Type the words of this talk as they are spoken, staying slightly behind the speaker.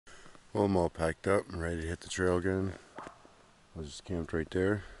Well, I'm all packed up and ready to hit the trail again. I was just camped right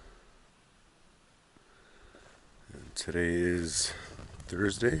there. And today is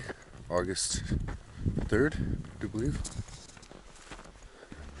Thursday, August 3rd, I do believe.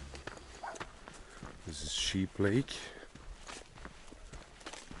 This is Sheep Lake.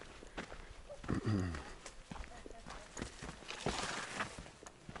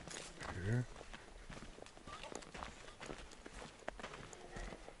 Here.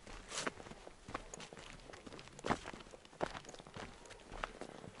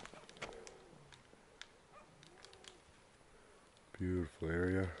 Beautiful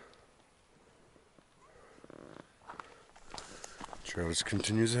area. Trail just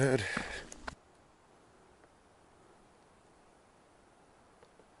continues ahead.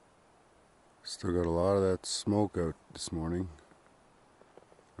 Still got a lot of that smoke out this morning.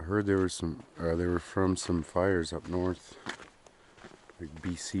 I heard they were from some fires up north, like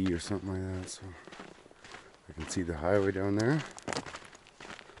BC or something like that. So I can see the highway down there.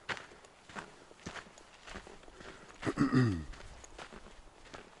 And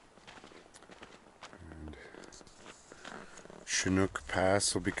Chinook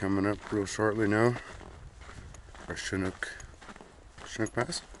Pass will be coming up real shortly now. Or Chinook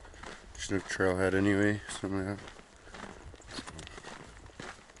Pass? Chinook Trailhead anyway, something like that.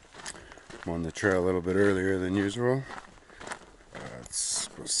 I'm on the trail a little bit earlier than usual. It's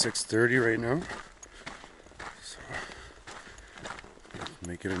about 6:30 right now. So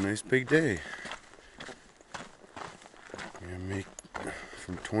make it a nice big day. Gonna make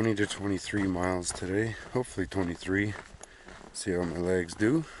from 20 to 23 miles today. Hopefully 23. See how my legs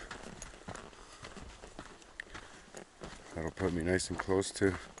do. That'll put me nice and close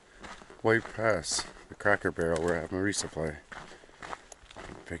to White Pass, the Cracker Barrel where I have my resupply.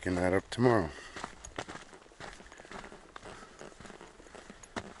 I'm picking that up tomorrow.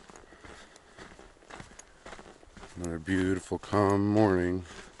 Another beautiful, calm morning.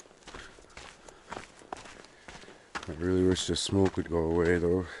 I really wish the smoke would go away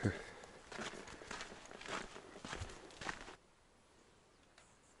though.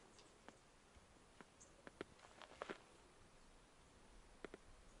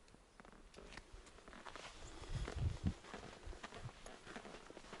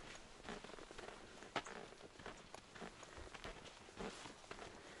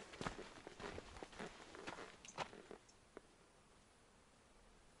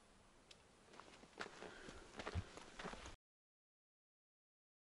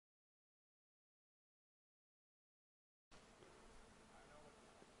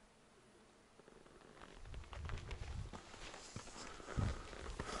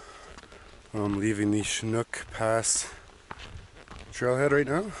 I'm leaving the Chinook Pass trailhead right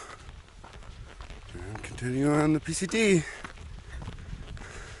now and continue on the PCT.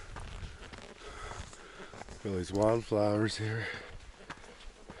 Got these wildflowers here.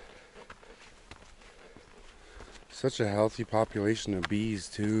 Such a healthy population of bees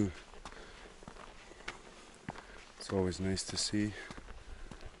too. It's always nice to see.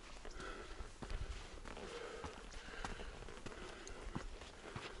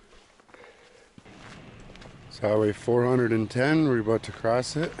 It's Highway 410, we're about to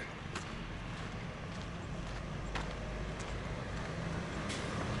cross it.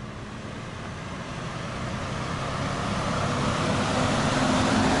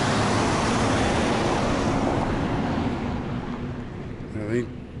 I think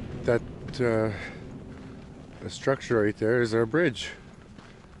that the structure right there is our bridge.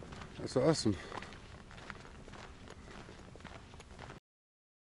 That's awesome.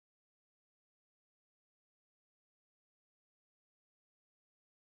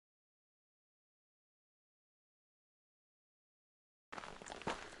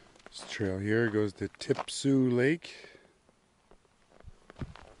 This trail here goes to Tipsoo Lake.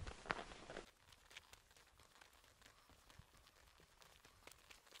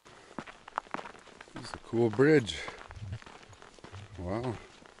 This is a cool bridge. Wow.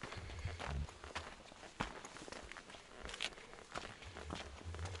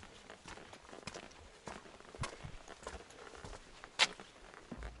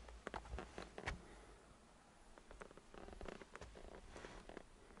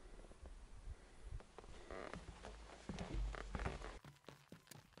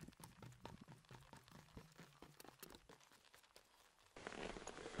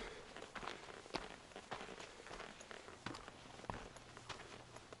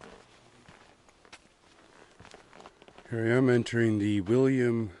 Here I am entering the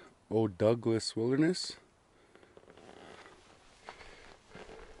William O. Douglas Wilderness.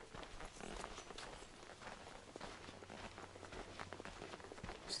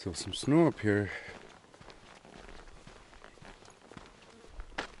 Still some snow up here.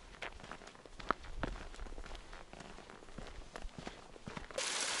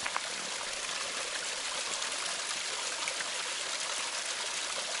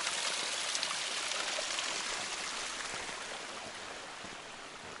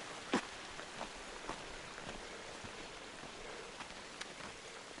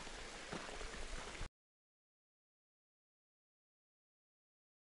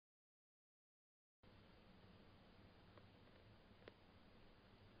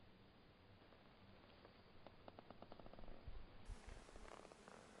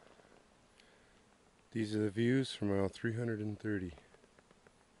 These are the views from mile 330.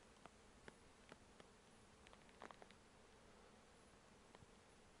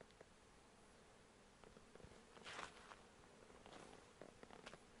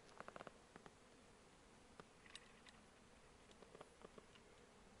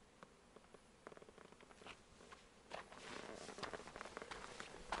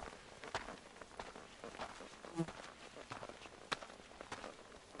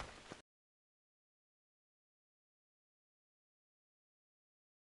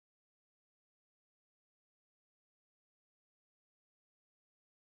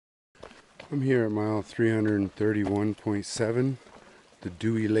 I'm here at mile 331.7, the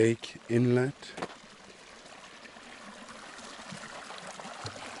Dewey Lake Inlet.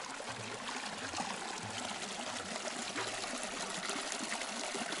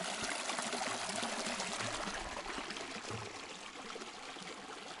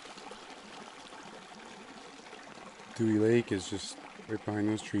 Dewey Lake is just right behind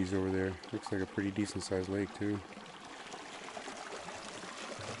those trees over there. Looks like a pretty decent sized lake too.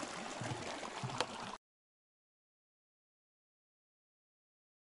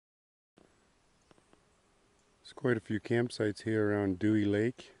 There's quite a few campsites here around Dewey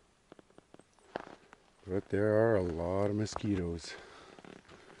Lake, but there are a lot of mosquitoes.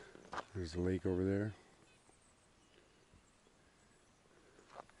 There's a lake over there.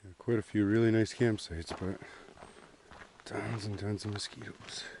 Yeah, quite a few really nice campsites, but tons and tons of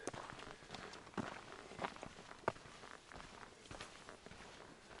mosquitoes.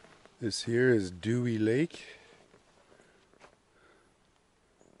 This here is Dewey Lake.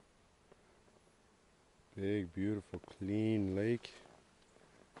 Big, beautiful, clean lake.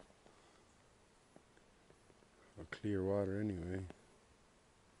 Well, clear water anyway.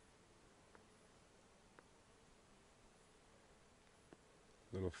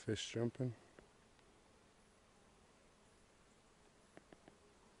 Little fish jumping.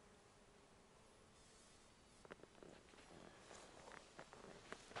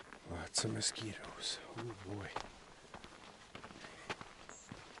 Lots of mosquitoes. Oh boy.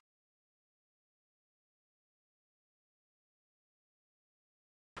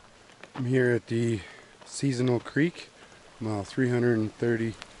 I'm here at the Seasonal Creek, mile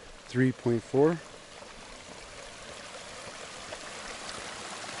 333.4.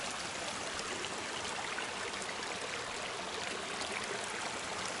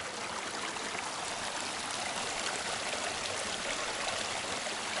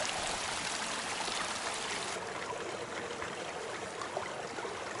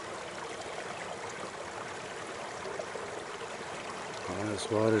 This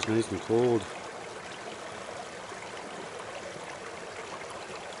water's nice and cold.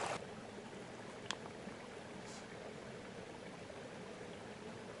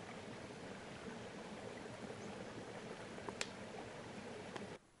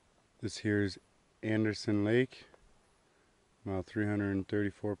 This here is Anderson Lake, mile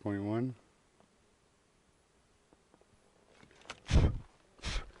 334.1.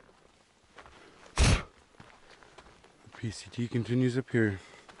 PCT continues up here.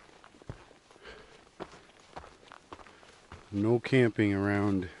 No camping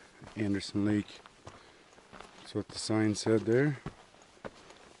around Anderson Lake. That's what the sign said there.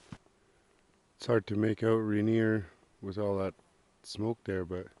 It's hard to make out Rainier with all that smoke there,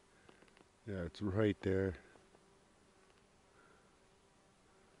 but yeah, it's right there.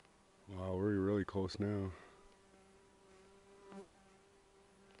 Wow, we're really close now.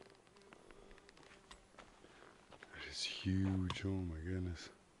 That is huge, oh my goodness.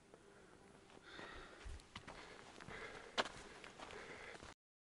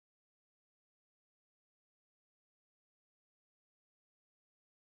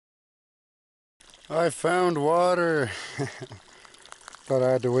 I found water. Thought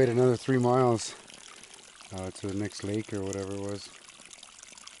I had to wait another 3 miles to the next lake or whatever it was.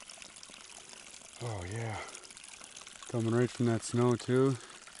 Oh yeah, coming right from that snow too.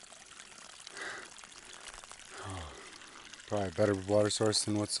 Oh, Probably a better water source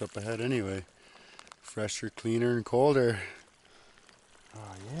than what's up ahead anyway. Fresher, cleaner, and colder.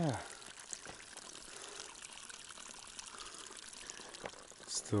 Oh yeah.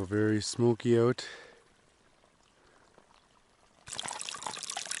 Still very smoky out.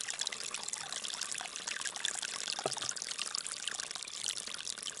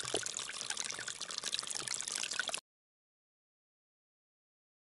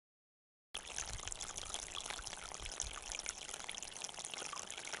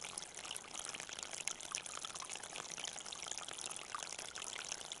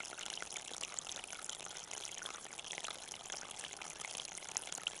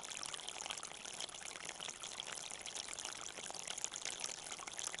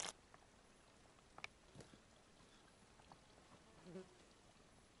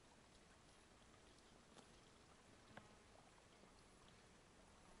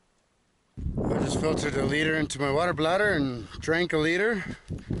 I just filtered a liter into my water bladder and drank a liter,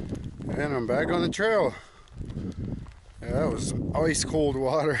 and I'm back on the trail. Yeah, that was ice cold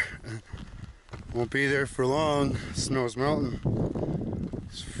water. Won't be there for long. Snow's melting.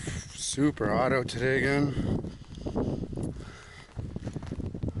 It's super hot out today again.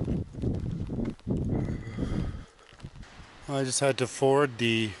 I just had to ford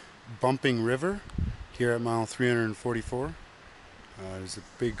the bumping river here at mile 344. There's a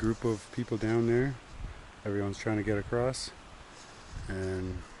big group of people down there. Everyone's trying to get across.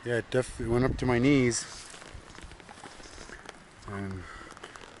 And yeah, it definitely went up to my knees. And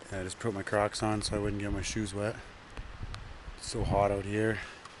yeah, I just put my Crocs on so I wouldn't get my shoes wet. It's so hot out here.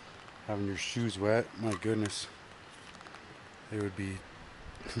 Having your shoes wet, my goodness. They would be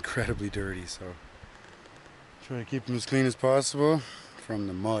incredibly dirty, so try to keep them as clean as possible from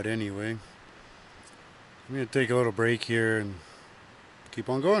the mud anyway. I'm gonna take a little break here and keep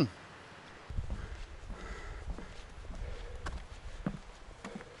on going.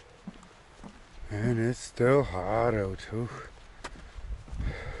 And it's still hot out too.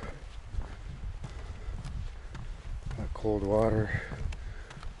 That cold water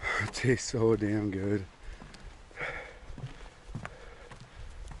tastes so damn good.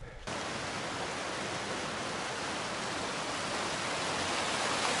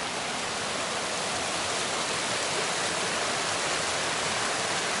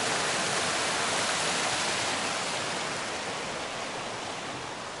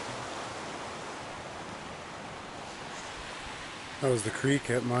 That was the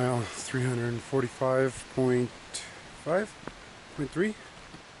creek at mile 345.3.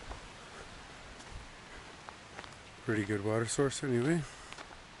 Pretty good water source anyway.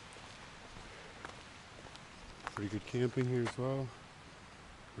 Pretty good camping here as well.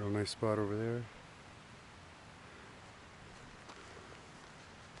 Real nice spot over there.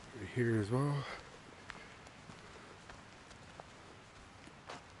 Right here as well.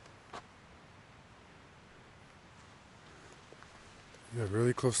 Yeah,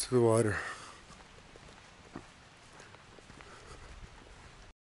 really close to the water.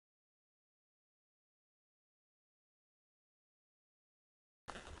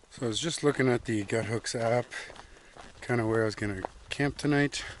 So I was just looking at the Guthooks app, kind of where I was going to camp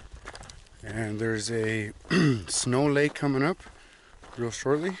tonight. And there's a snow lake coming up real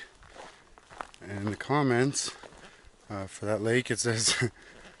shortly. And the comments for that lake, it says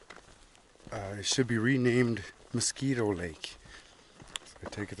it should be renamed Mosquito Lake. I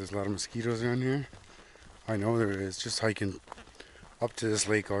take it there's a lot of mosquitoes around here. I know there is. Just hiking up to this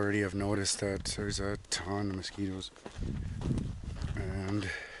lake already, I've noticed that there's a ton of mosquitoes.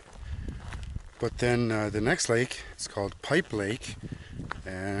 But then the next lake, it's called Pipe Lake,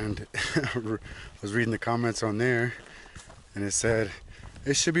 and I was reading the comments on there, and it said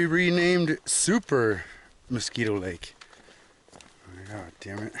it should be renamed Super Mosquito Lake. God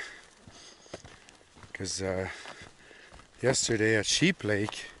damn it! Because yesterday at Sheep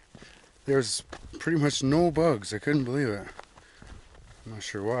Lake, there's pretty much no bugs. I couldn't believe it. I'm not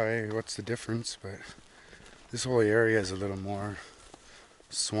sure why, what's the difference, but this whole area is a little more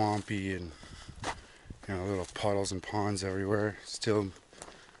swampy and, you know, little puddles and ponds everywhere. Still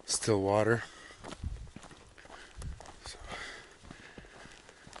water. So,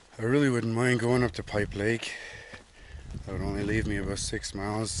 I really wouldn't mind going up to Pipe Lake. That would only leave me about 6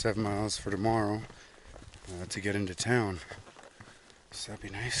 miles, 7 miles for tomorrow. To get into town. So that'd be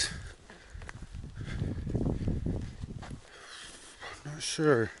nice. I'm not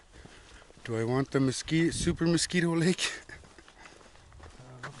sure. Do I want the Super Mosquito Lake?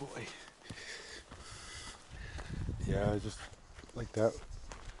 Oh boy. Yeah, just like that.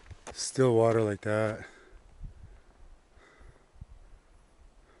 Still water like that.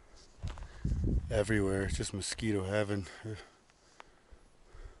 everywhere. It's just mosquito heaven.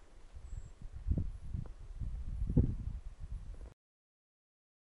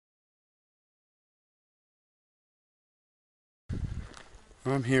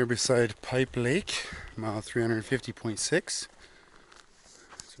 I'm here beside Pipe Lake, mile 350.6. It's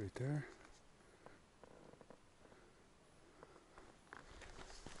right there.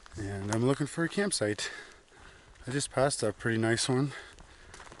 And I'm looking for a campsite. I just passed a pretty nice one,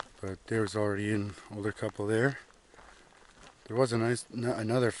 but there was already an older couple there. There was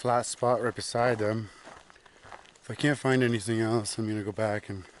another flat spot right beside them. If I can't find anything else, I'm gonna go back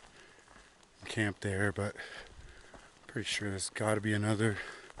and camp there, but I'm pretty sure there's gotta be another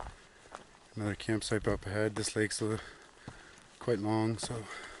campsite up ahead. This lake's quite long, so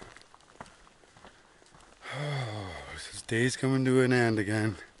this day's coming to an end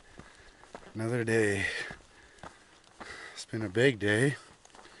again. Another day. It's been a big day.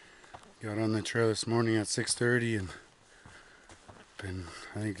 Got on the trail this morning at 6:30 and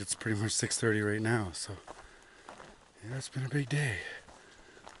I think it's pretty much 6:30 right now, so yeah, it's been a big day.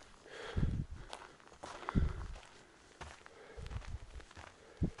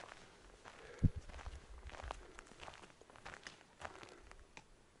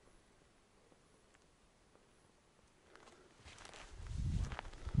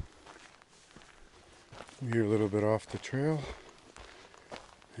 We're a little bit off the trail,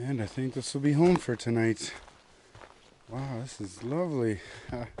 and I think this will be home for tonight. Wow, this is lovely.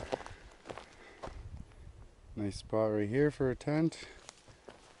 Nice spot right here for a tent.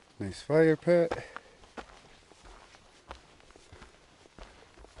 Nice fire pit.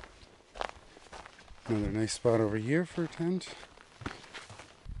 Another nice spot over here for a tent.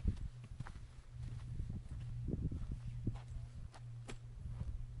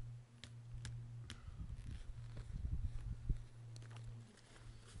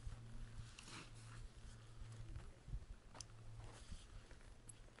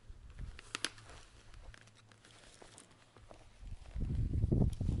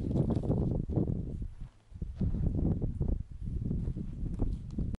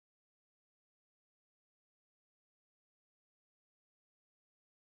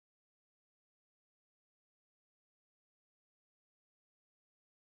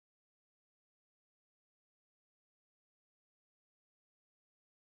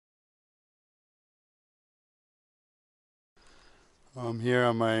 I'm here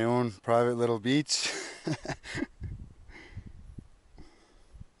on my own private little beach.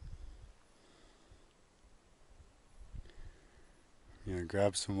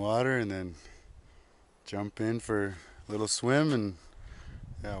 Grab some water and then jump in for a little swim and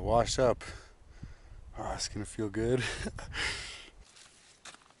wash up. Oh, it's gonna feel good.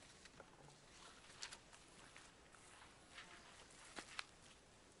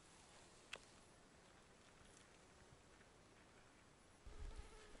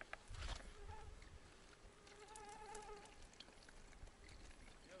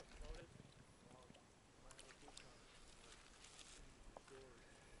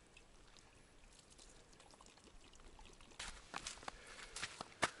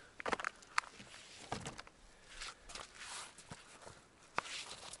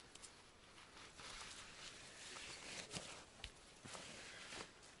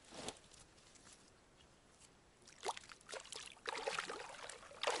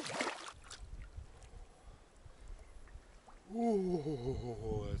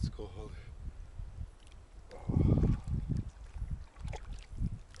 Ooh, that's cold.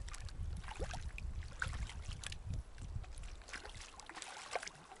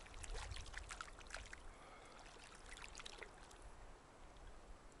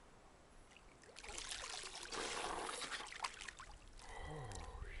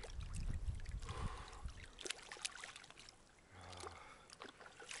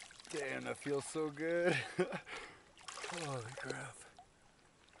 Damn, that feels so good. Holy crap.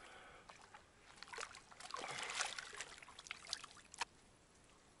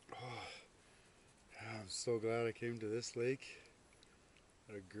 I'm so glad I came to this lake.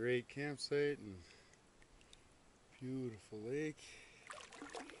 Had a great campsite and beautiful lake.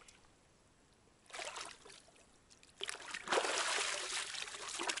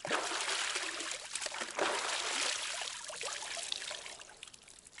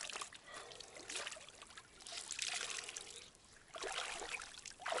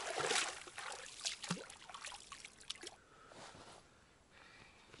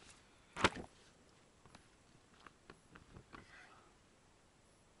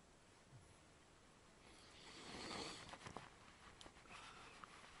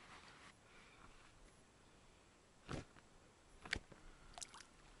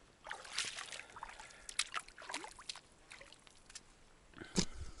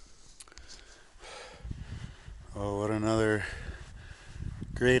 Oh, what another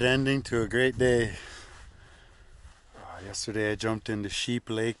great ending to a great day. Yesterday I jumped into Sheep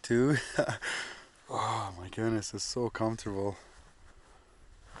Lake too. Oh my goodness, it's so comfortable.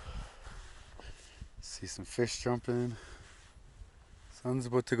 See some fish jumping. Sun's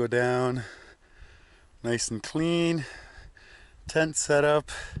about to go down. Nice and clean. Tent set up.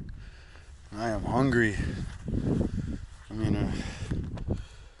 I am hungry. I'm gonna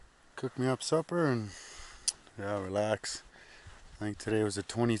cook me up supper and relax. I think today was a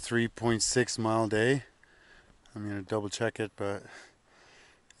 23.6 mile day. I'm gonna double check it, but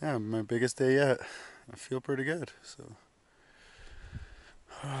yeah, my biggest day yet. I feel pretty good, so.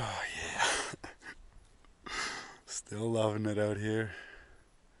 Oh yeah. Still loving it out here.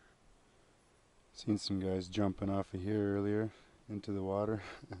 Seen some guys jumping off of here earlier into the water.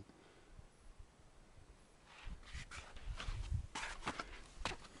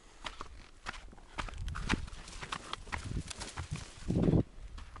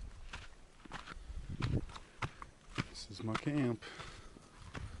 This is my camp.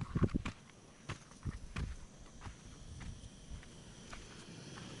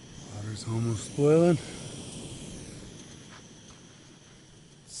 Water's almost boiling.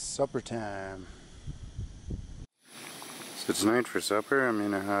 Supper time. So tonight for supper I'm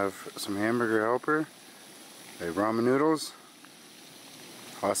gonna have some hamburger helper, ramen noodles,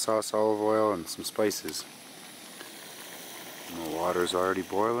 hot sauce, olive oil, and some spices. And the water's already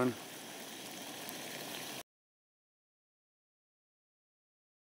boiling.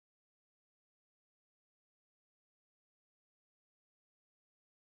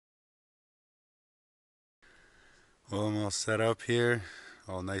 Well, I'm all set up here,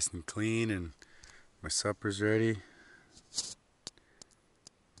 all nice and clean, and my supper's ready.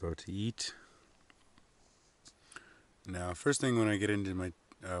 About to eat. Now, first thing when I get into my,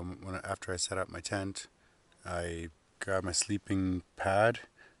 after I set up my tent, I grab my sleeping pad,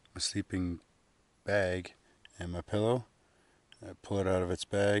 my sleeping bag, and my pillow. I pull it out of its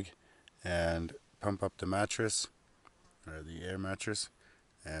bag and pump up the mattress, or the air mattress,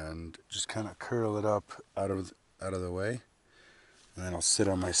 and just kind of curl it up out of the way. And then I'll sit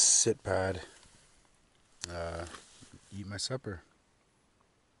on my sit pad, eat my supper.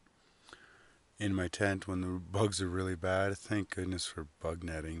 In my tent when the bugs are really bad. Thank goodness for bug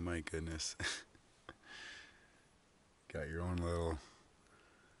netting, my goodness. Got your own little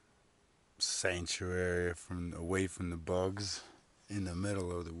sanctuary away from the bugs in the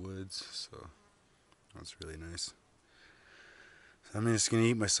middle of the woods, so that's really nice. So I'm just gonna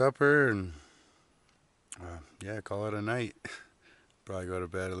eat my supper and call it a night. Probably go to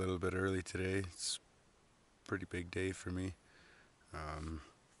bed a little bit early today. It's a pretty big day for me.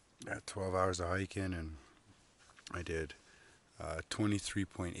 Got 12 hours of hiking, and I did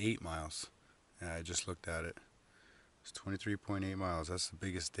 23.8 miles. And I just looked at it. It's 23.8 miles. That's the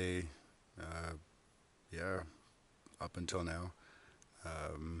biggest day, up until now.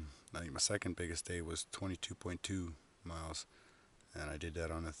 I think my second biggest day was 22.2 miles, and I did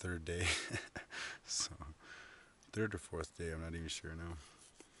that on the third day. So, third or fourth day, I'm not even sure now.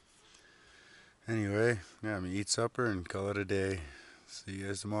 Anyway, I'm gonna eat supper and call it a day. See you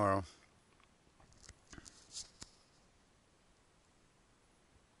guys tomorrow.